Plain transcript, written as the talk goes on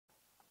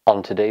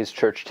On today's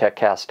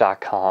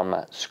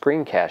ChurchTechCast.com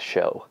screencast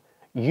show,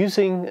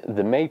 using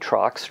the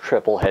Matrox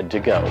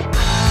TH2Go.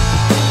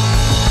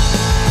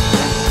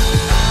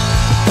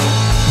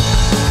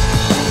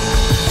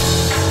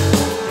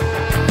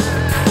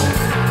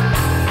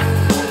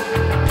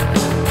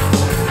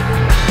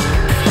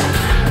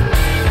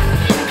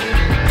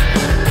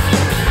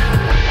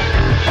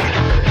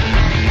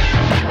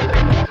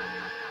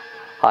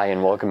 Hi,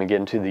 and welcome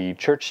again to the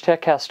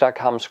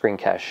ChurchTechCast.com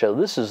screencast show.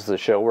 This is the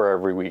show where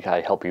every week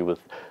I help you with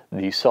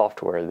the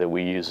software that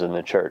we use in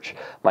the church.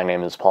 My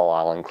name is Paul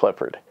Allen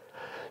Clifford.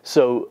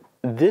 So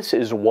this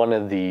is one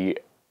of the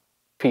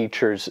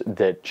features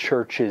that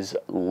churches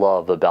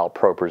love about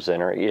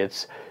ProPresenter.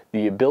 It's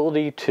the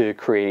ability to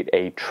create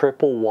a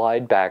triple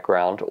wide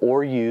background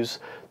or use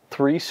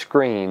 3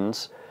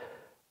 screens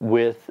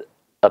with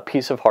a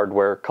piece of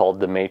hardware called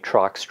the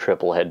Matrox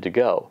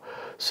TH2Go.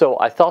 So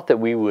I thought that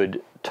we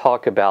would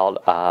talk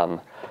about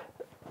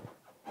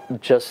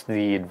just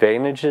the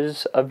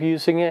advantages of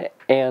using it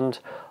and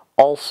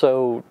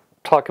also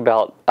talk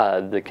about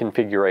the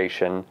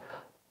configuration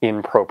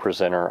in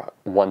ProPresenter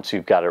once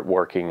you've got it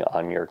working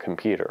on your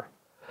computer.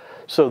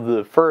 So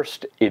the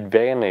first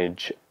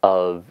advantage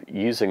of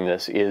using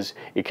this is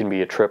it can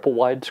be a triple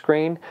wide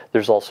screen.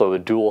 There's also a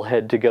dual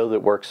head to go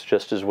that works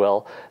just as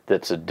well.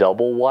 That's a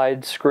double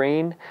wide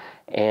screen,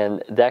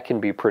 and that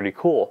can be pretty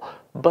cool.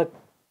 But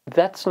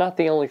that's not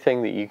the only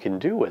thing that you can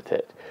do with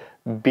it.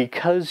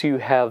 Because you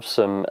have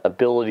some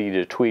ability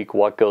to tweak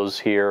what goes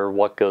here,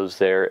 what goes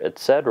there,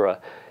 etc.,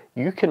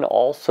 you can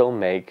also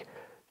make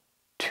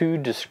 2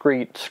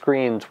 discrete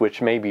screens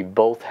which maybe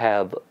both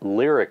have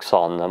lyrics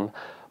on them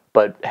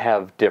but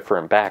have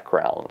different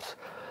backgrounds.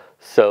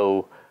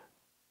 So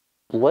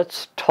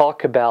let's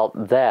talk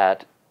about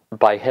that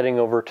by heading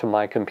over to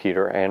my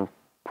computer and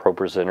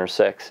ProPresenter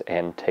 6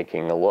 and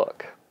taking a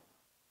look.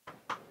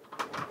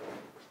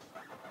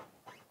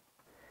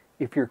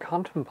 If you're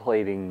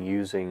contemplating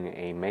using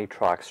a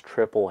Matrox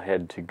triple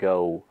head to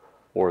go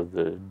or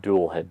the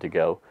dual head to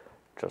go,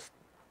 just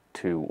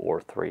 2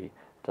 or 3,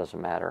 doesn't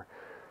matter,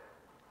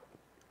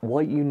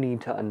 what you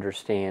need to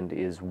understand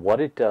is what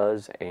it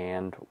does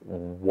and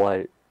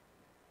what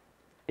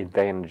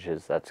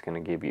advantages that's going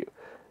to give you.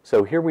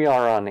 So here we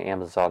are on the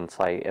Amazon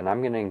site, and I'm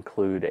going to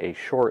include a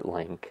short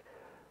link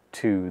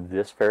to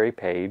this very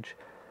page.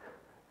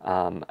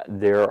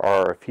 There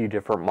are a few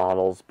different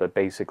models, but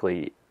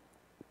basically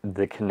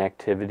the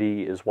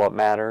connectivity is what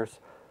matters.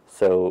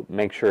 So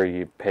make sure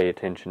you pay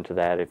attention to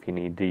that. If you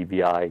need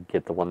DVI,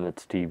 get the one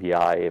that's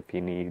DVI. If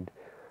you need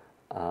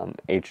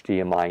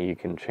HDMI, you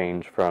can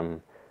change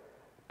from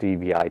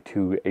DVI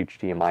to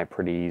HDMI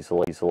pretty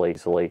easily.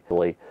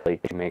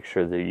 Make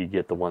sure that you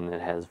get the one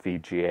that has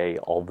VGA,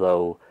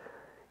 although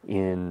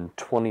in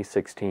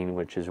 2016,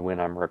 which is when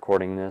I'm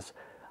recording this,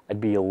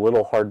 I'd be a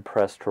little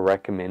hard-pressed to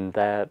recommend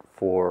that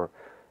for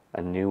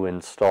a new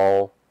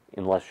install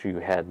unless you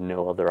had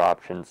no other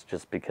options,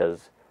 just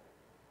because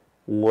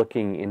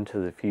looking into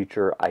the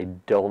future, I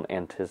don't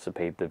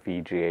anticipate the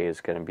VGA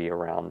is going to be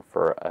around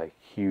for a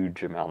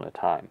huge amount of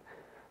time.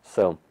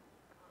 So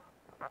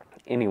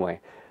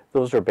anyway,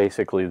 those are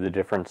basically the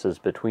differences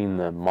between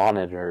the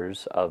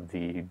monitors of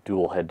the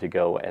dual head to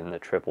go and the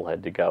triple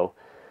head to go.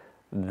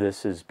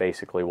 This is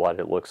basically what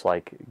it looks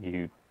like.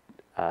 You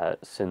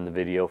send the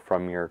video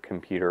from your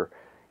computer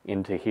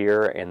into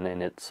here, and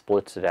then it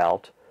splits it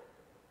out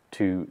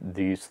to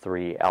these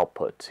 3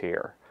 outputs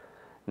here.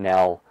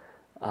 Now,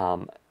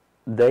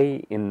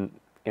 they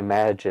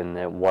imagine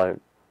that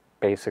what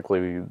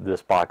basically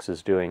this box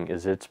is doing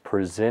is it's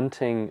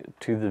presenting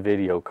to the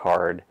video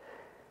card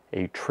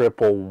a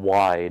triple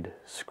wide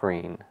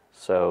screen.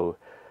 So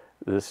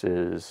this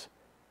is,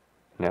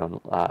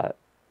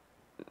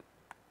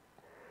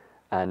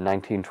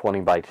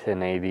 1920 by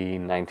 1080,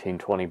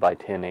 1920 by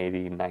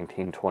 1080,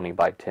 1920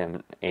 by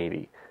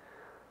 1080.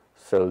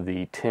 So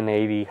the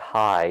 1080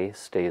 high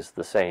stays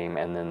the same,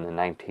 and then the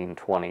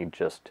 1920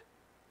 just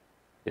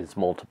is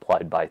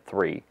multiplied by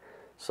 3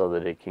 so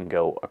that it can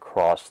go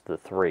across the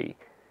 3.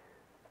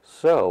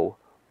 So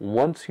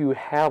once you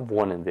have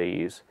one of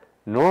these,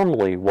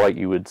 normally what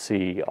you would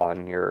see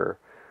on your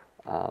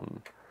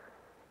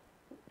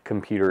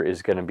computer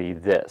is going to be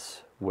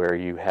this, where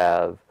you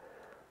have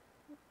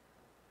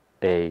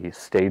a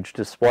stage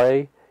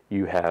display,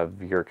 you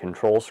have your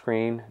control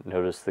screen.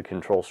 Notice the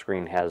control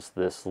screen has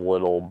this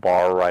little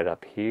bar right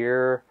up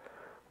here,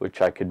 which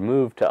I could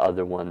move to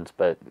other ones,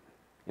 but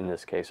in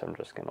this case I'm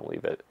just going to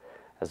leave it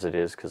as it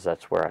is because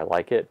that's where I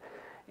like it.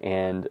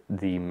 And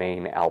the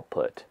main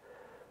output.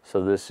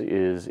 So this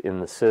is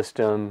in the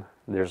system.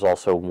 There's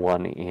also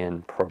one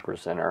in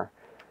ProPresenter,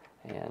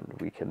 and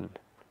we can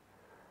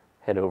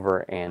head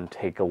over and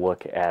take a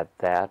look at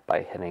that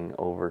by heading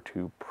over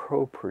to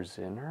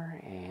ProPresenter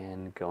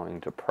and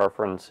going to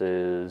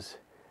Preferences,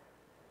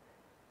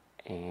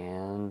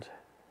 and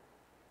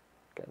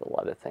got a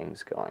lot of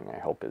things going. I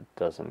hope it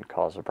doesn't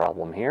cause a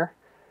problem here.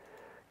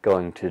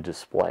 Going to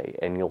Display,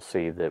 and you'll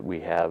see that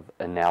we have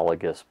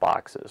analogous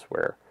boxes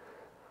where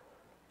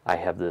I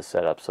have this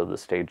set up so the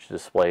stage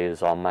display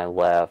is on my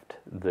left,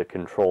 the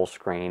control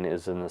screen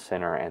is in the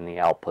center, and the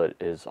output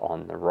is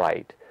on the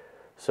right.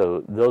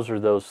 So those are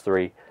those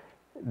three.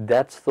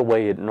 That's the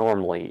way it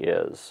normally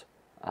is.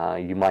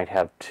 You might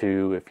have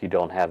two if you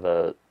don't have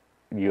a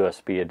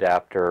USB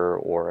adapter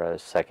or a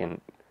second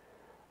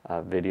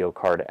video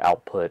card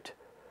output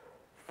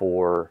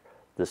for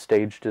the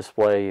stage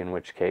display, in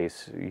which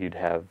case you'd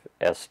have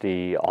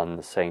SD on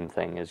the same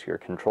thing as your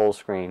control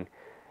screen,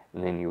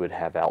 and then you would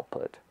have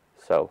output.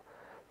 So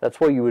that's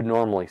what you would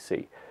normally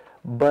see.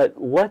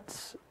 But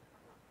let's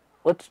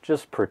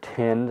just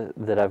pretend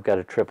that I've got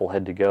a triple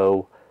head to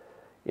go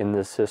in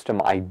this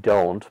system. I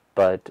don't,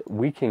 but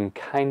we can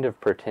kind of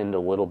pretend a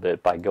little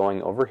bit by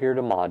going over here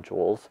to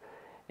modules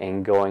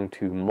and going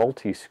to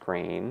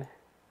multiscreen,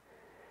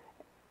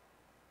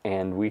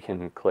 and we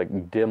can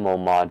click demo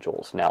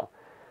modules. Now,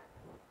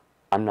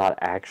 I'm not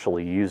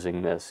actually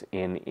using this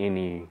in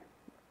any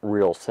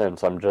real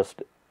sense. I'm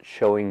just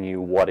showing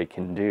you what it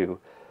can do.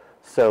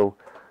 So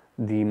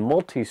the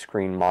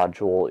multi-screen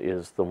module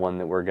is the one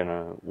that we're going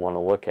to want to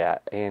look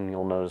at, and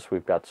you'll notice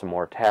we've got some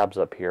more tabs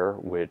up here,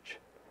 which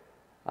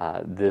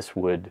this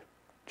would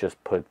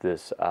just put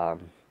this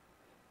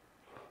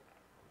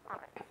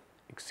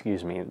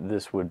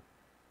this would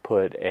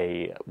put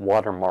a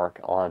watermark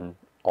on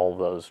all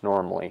those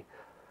normally.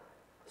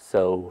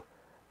 So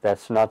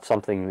that's not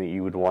something that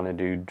you would want to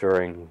do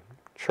during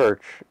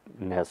church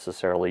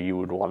necessarily. You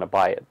would want to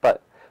buy it.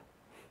 But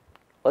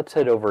let's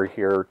head over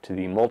here to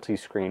the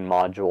multi-screen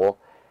module,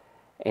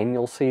 and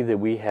you'll see that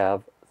we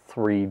have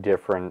three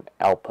different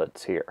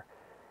outputs here.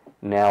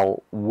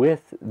 Now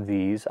with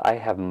these, I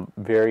have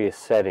various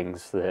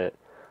settings that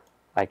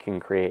I can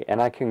create,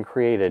 and I can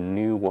create a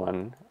new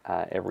one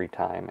every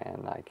time,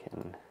 and I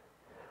can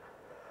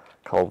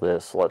call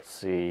this,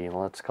 let's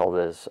call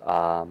this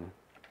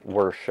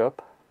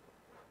worship.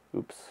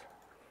 Oops.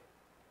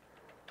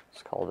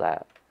 Let's call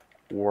that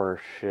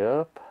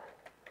worship.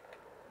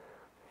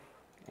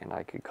 And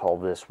I could call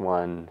this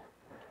one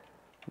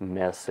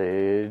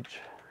message.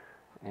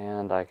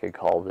 And I could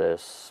call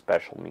this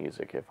special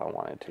music if I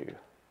wanted to. And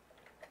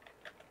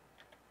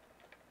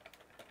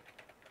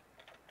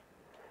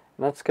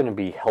that's going to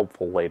be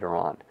helpful later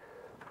on.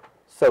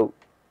 So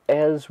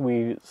as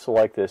we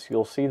select this,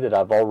 you'll see that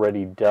I've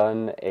already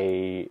done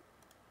a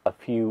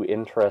few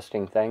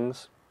interesting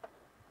things.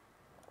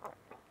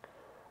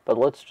 But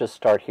let's just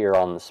start here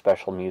on the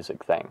special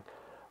music thing.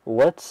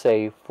 Let's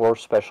say for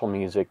special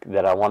music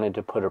that I wanted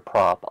to put a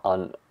prop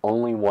on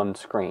only one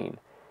screen.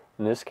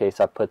 In this case,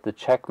 I put the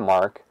check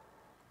mark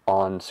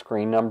on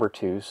screen number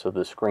 2, so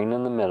the screen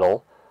in the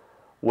middle.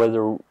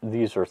 Whether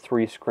these are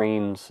three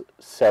screens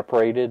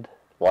separated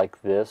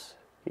like this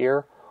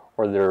here,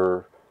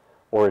 or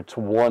it's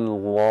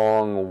one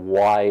long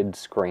wide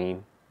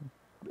screen,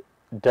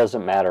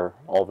 doesn't matter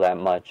all that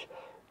much.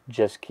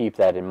 Just keep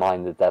that in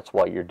mind that that's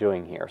what you're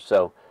doing here.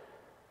 So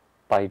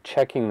by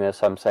checking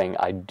this, I'm saying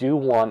I do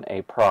want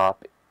a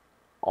prop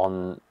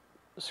on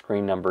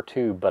screen number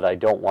 2, but I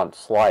don't want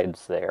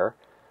slides there.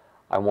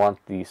 I want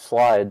the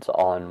slides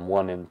on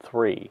 1 and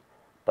 3,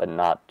 but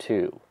not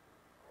 2.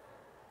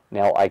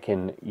 Now I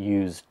can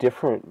use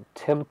different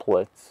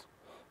templates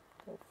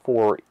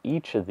for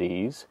each of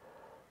these.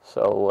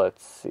 So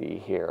let's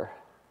see here.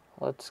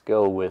 Let's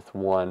go with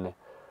one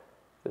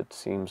that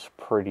seems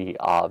pretty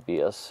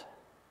obvious.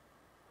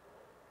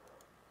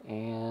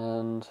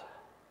 And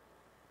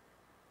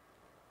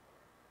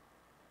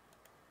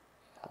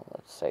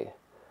let's say,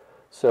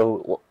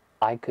 so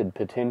I could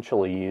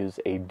potentially use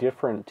a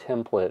different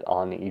template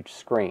on each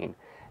screen,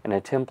 and a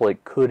template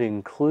could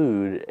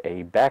include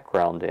a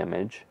background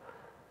image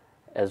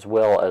as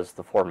well as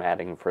the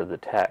formatting for the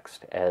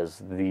text,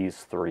 as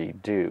these three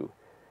do.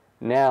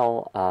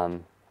 Now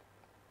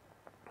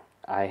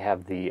I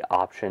have the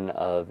option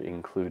of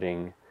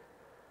including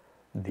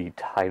the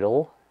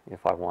title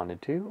if I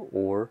wanted to,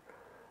 or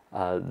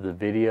the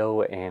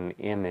video and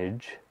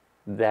image,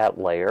 that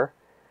layer.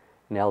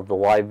 Now the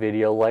live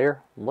video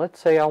layer, let's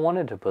say I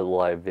wanted to put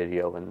live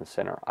video in the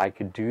center. I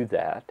could do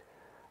that.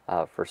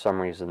 For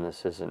some reason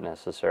this isn't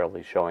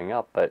necessarily showing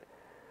up, but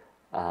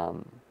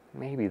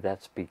maybe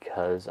that's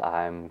because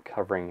I'm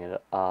covering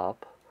it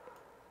up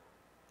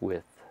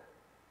with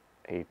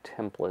a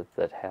template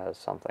that has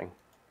something.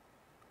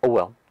 Oh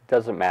well,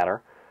 doesn't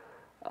matter.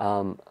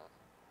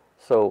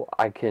 So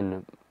I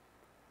can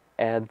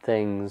add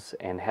things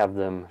and have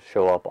them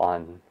show up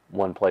on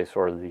one place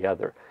or the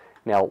other.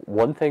 Now,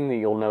 one thing that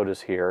you'll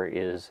notice here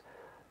is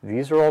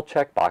these are all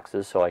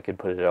checkboxes, so I could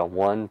put it on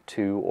 1,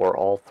 2, or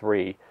all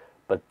 3,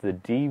 but the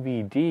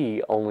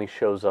DVD only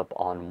shows up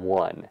on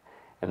 1.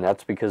 And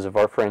that's because of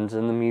our friends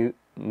in the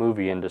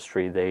movie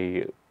industry.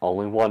 They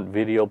only want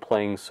video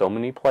playing so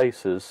many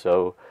places,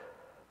 so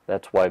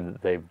that's why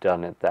they've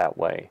done it that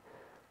way.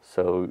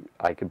 So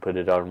I could put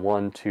it on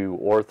 1, 2,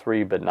 or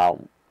 3, but not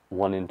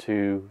 1 and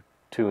 2,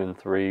 2 and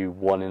 3,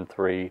 1 and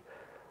 3.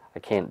 I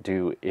can't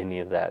do any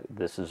of that.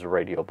 This is a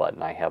radio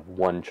button. I have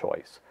one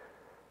choice.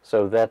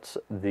 So that's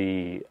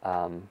the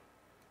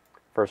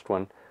first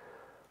one.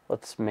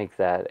 let's make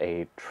that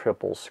a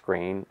triple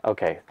screen.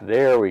 Okay,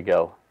 there we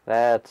go.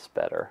 That's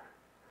better.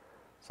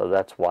 So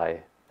that's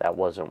why that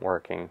wasn't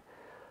working.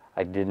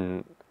 I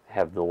didn't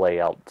have the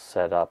layout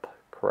set up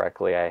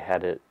correctly. I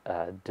had it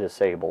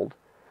disabled.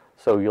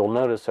 So you'll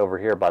notice over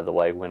here, by the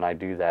way, when I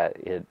do that,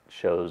 it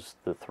shows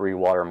the 3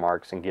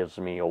 watermarks and gives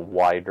me a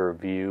wider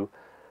view.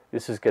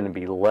 This is going to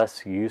be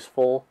less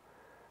useful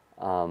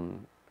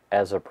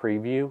as a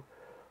preview,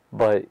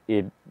 but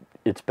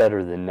it's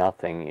better than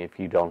nothing if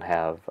you don't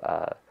have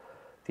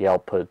the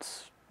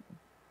outputs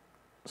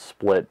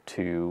split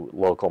to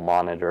local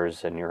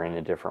monitors and you're in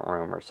a different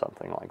room or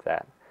something like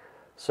that.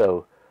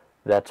 So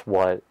that's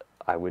what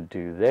I would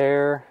do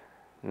there.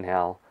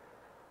 Now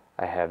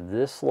I have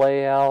this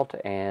layout,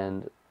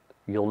 and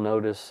you'll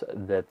notice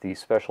that the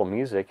special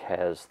music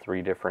has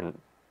 3 different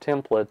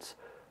templates,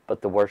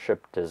 but the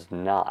worship does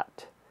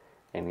not.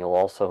 And you'll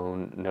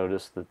also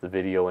notice that the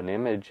video and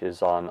image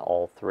is on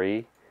all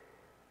 3,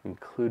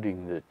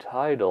 including the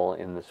title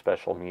in the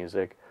special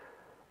music,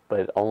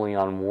 but only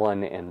on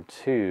 1 and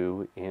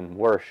 2 in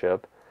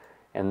worship.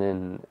 And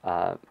then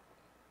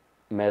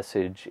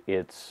message,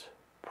 it's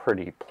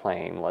pretty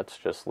plain. Let's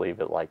just leave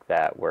it like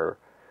that, where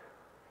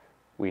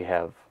we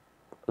have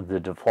the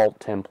default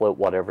template,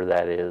 whatever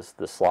that is,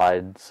 the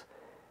slides,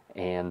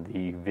 and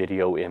the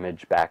video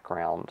image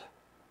background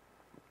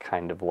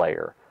kind of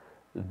layer.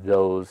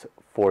 Those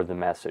for the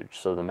message.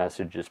 So the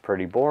message is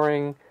pretty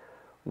boring.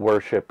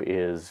 Worship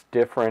is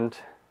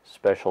different.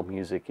 Special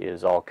music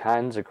is all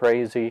kinds of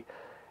crazy.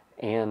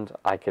 And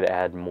I could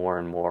add more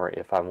and more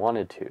if I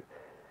wanted to.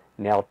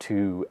 Now,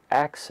 to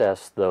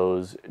access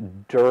those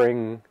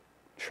during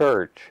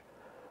church,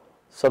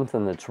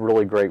 something that's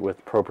really great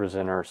with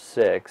ProPresenter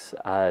 6,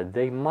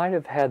 they might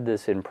have had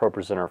this in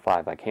ProPresenter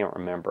 5, I can't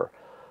remember.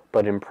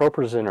 But in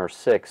ProPresenter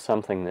 6,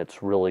 something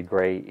that's really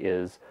great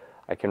is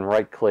I can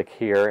right-click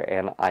here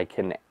and I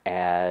can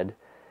add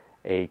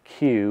a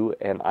queue,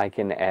 and I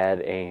can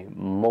add a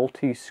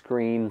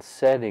multi-screen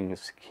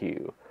settings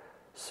queue.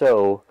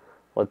 So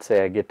let's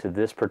say I get to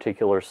this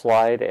particular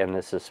slide, and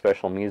this is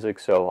special music,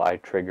 so I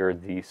trigger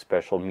the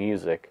special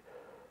music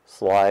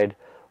slide.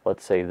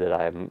 Let's say that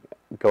I'm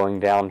going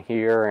down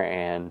here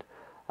and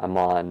I'm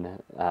on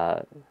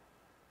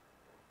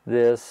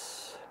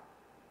this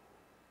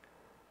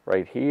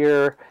right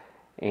here,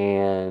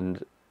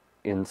 and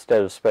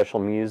instead of special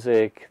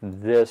music,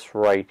 this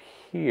right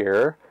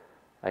here,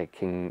 I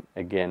can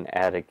again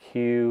add a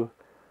queue,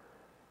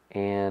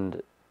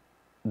 and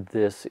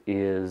this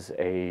is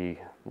a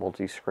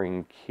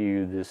multi-screen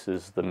queue. This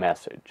is the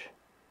message.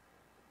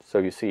 So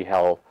you see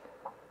how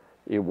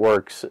it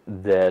works,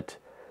 that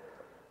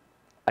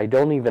I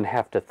don't even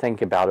have to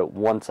think about it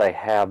once I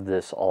have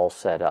this all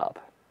set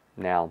up.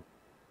 Now,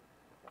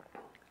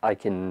 I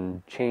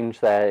can change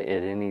that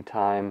at any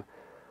time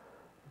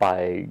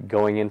by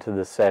going into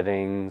the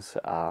settings.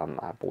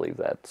 I believe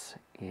that's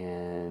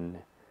in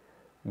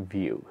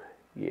view.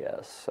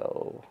 Yes,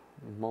 so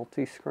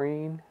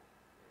multi-screen.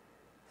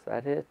 Is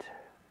that it?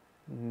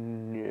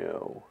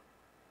 No.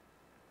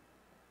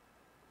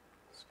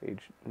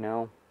 Stage,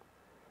 no.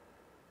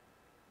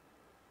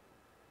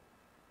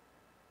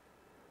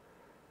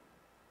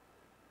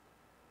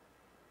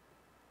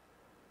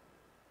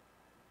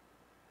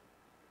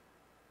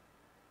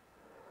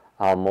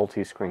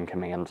 Multiscreen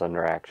commands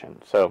under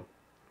action. So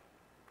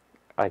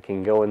I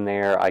can go in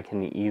there, I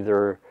can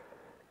either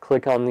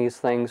click on these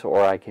things,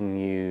 or I can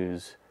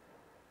use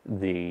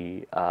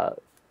the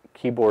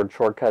keyboard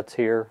shortcuts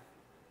here.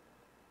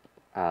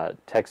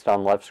 Text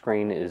on left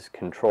screen is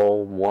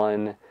Control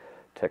 1,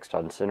 text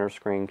on center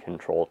screen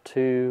Control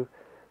 2,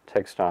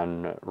 text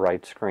on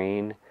right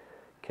screen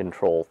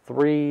Control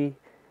 3,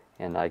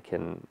 and I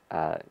can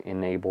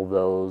enable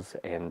those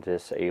and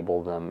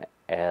disable them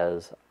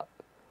as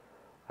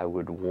I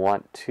would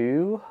want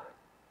to.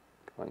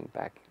 Going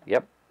back,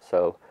 yep,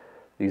 so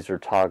these are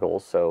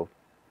toggles, so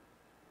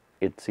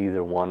it's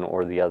either one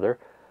or the other.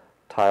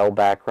 Tile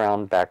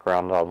background,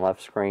 background on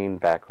left screen,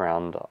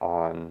 background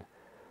on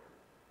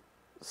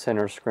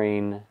center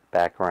screen,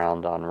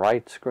 background on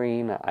right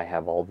screen. I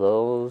have all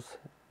those.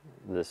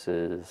 This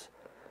is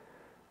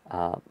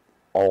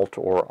Alt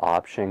or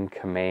Option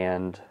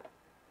Command.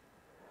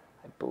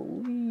 I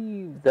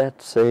believe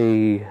that's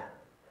the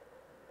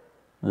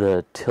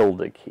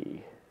tilde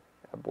key.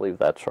 I believe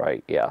that's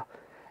right, yeah.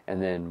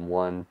 And then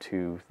 1,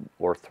 2,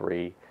 or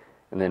 3.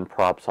 And then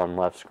props on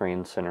left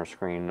screen, center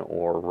screen,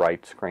 or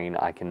right screen.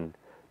 I can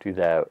do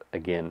that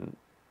again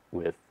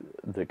with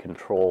the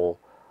Control,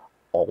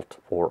 Alt,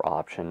 or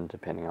Option,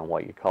 depending on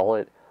what you call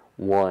it.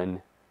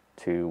 1,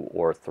 2,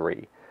 or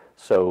 3.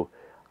 So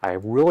I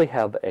really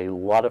have a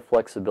lot of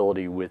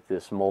flexibility with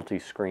this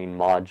multi-screen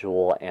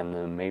module and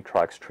the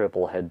Matrox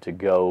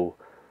TH2Go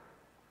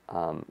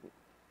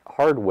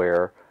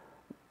hardware,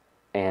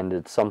 and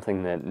it's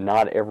something that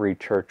not every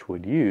church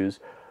would use.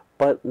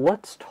 But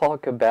let's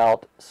talk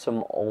about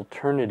some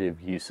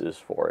alternative uses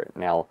for it.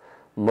 Now,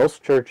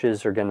 most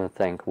churches are going to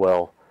think,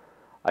 well,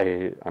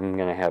 I'm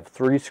going to have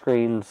 3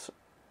 screens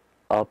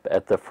up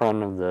at the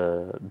front of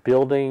the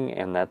building,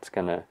 and that's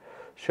going to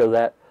show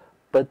that.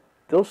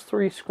 those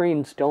three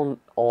screens don't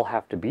all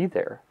have to be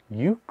there.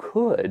 You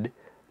could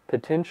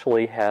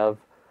potentially have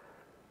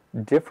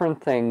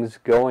different things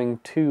going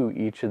to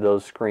each of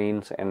those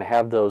screens and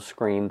have those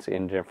screens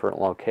in different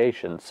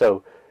locations.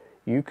 So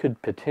you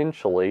could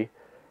potentially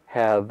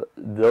have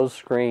those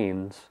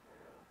screens,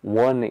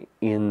 one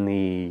in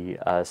the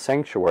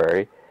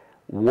sanctuary,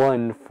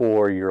 one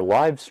for your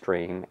live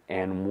stream,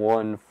 and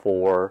one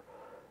for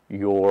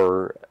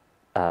your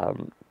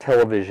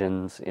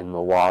televisions in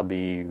the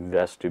lobby,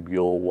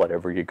 vestibule,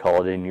 whatever you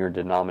call it, in your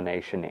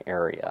denomination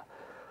area.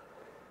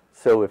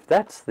 So if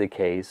that's the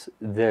case,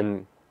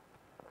 then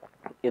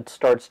it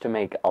starts to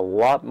make a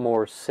lot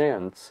more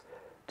sense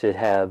to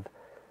have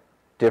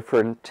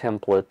different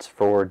templates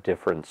for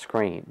different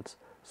screens.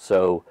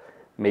 So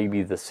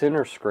maybe the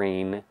center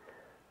screen,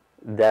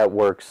 that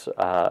works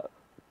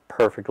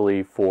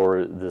perfectly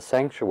for the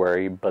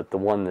sanctuary, but the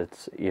one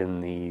that's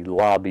in the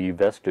lobby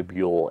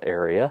vestibule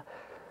area,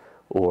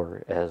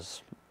 or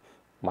as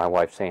my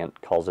wife's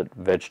aunt calls it,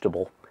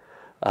 vegetable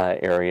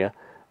area,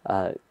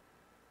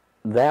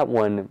 that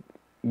one,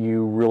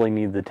 you really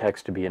need the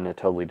text to be in a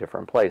totally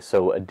different place.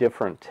 So a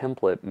different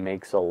template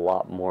makes a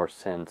lot more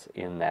sense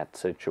in that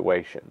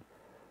situation.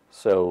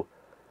 So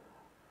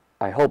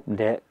I hope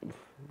that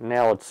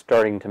now it's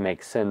starting to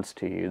make sense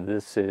to you.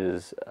 This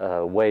is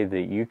a way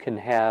that you can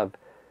have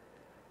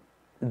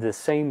the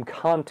same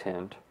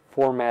content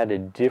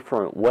formatted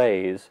different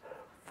ways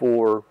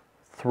for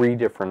three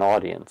different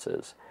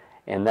audiences.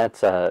 And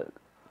that's a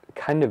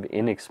kind of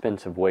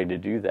inexpensive way to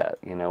do that.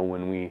 You know,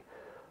 when we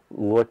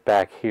look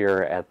back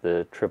here at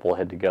the triple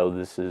head to go,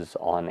 this is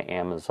on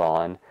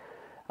Amazon.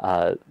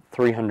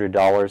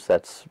 $300,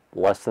 that's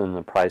less than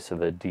the price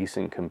of a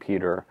decent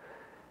computer,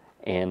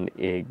 and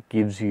it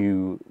gives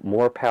you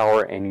more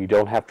power, and you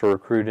don't have to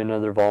recruit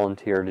another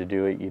volunteer to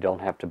do it. You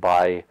don't have to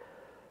buy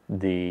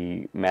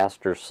the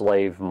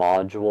master-slave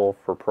module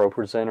for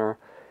ProPresenter.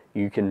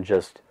 You can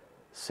just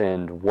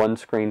send one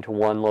screen to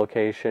one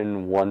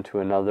location, one to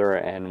another,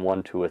 and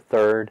one to a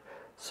third.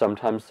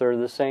 Sometimes they're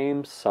the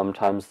same,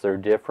 sometimes they're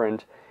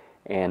different,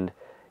 and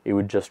it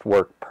would just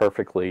work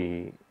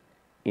perfectly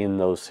in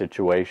those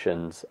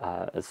situations,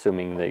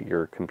 assuming that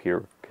your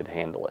computer could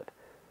handle it.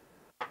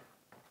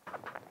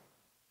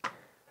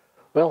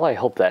 Well, I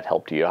hope that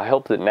helped you. I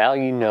hope that now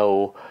you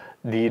know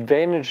the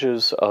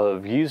advantages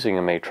of using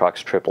a Matrox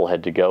triple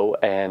head to go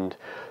and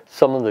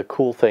some of the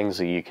cool things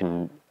that you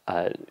can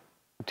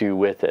do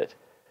with it.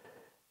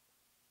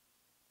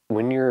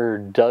 When you're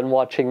done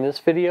watching this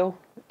video,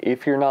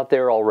 if you're not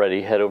there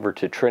already, head over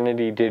to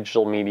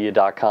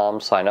trinitydigitalmedia.com,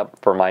 sign up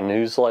for my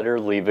newsletter,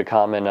 leave a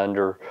comment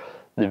under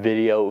the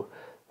video,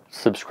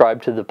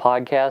 subscribe to the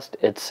podcast,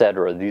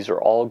 etc. These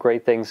are all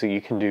great things that you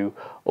can do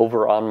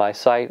over on my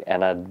site,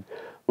 and I'd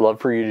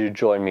love for you to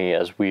join me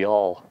as we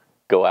all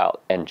go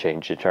out and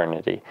change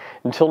eternity.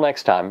 Until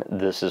next time,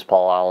 this is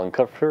Paul Allen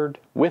Clifford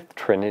with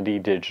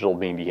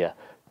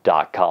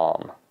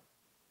trinitydigitalmedia.com.